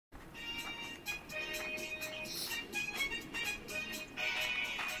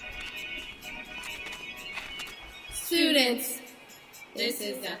This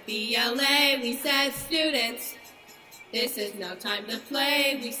is FBLA, we said students. This is no time to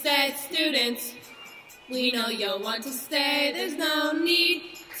play, we said students. We know you'll want to stay, there's no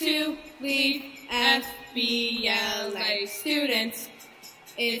need to leave FBLA. Students,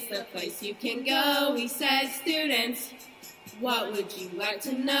 it's the place you can go, we said students. What would you like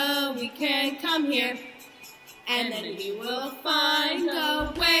to know? We can come here, and then you will find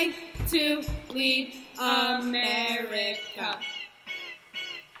a way to leave America.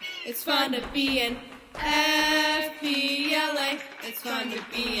 It's fun to be in FBLA. It's fun to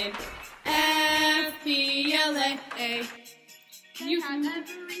be in FBLA. You have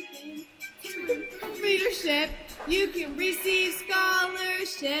everything to leadership. You can receive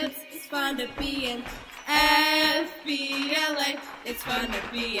scholarships. It's fun to be in FBLA. It's fun to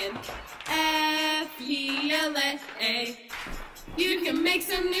be in FBLA. You can make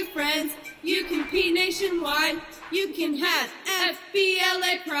some new friends. You can compete nationwide. You can have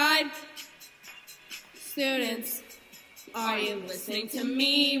FBLA pride. Students, are you listening to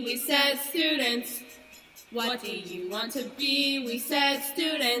me? We said students. What do you want to be? We said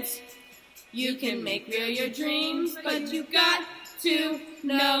students. You can make real your dreams, but you got to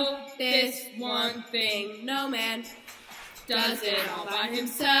know this one thing. No man does it all by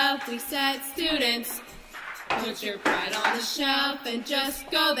himself. We said students. Put your pride on the shelf and just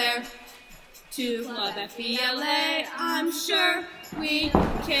go there to love FBLA. I'm sure we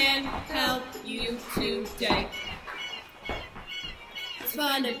can help you today. It's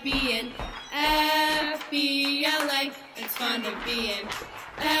fun to be in FBLA. It's fun to be in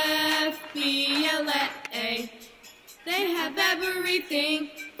FBLA. They have everything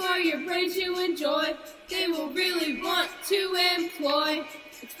for your brain to enjoy. They will really want to employ.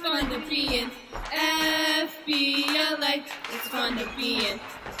 It's fun to be in FBLA. It's fun to be in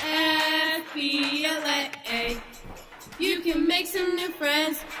FBLA. You can make some new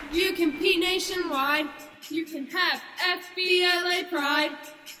friends. You can compete nationwide. You can have FBLA pride.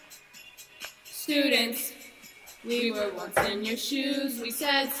 Students, we were once in your shoes. We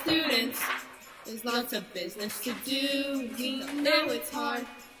said students. There's lots of business to do. We know it's hard,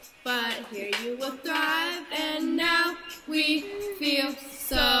 but here you will thrive. And now we feel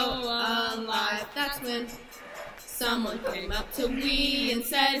so alive. That's when someone came up to we and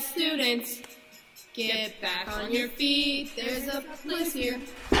said, students, get back on your feet. There's a place here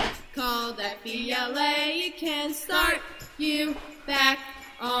called FBLA. It can start you back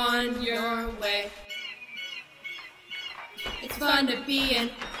on your way. It's fun to be in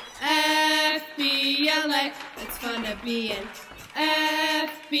FBLA. It's fun to be in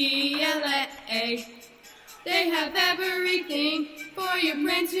FBLA. They have everything for your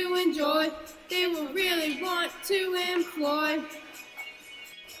brain to enjoy. They will really want to employ.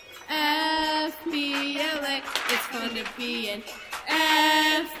 FBLA. It's fun to be in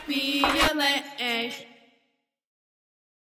FBLA.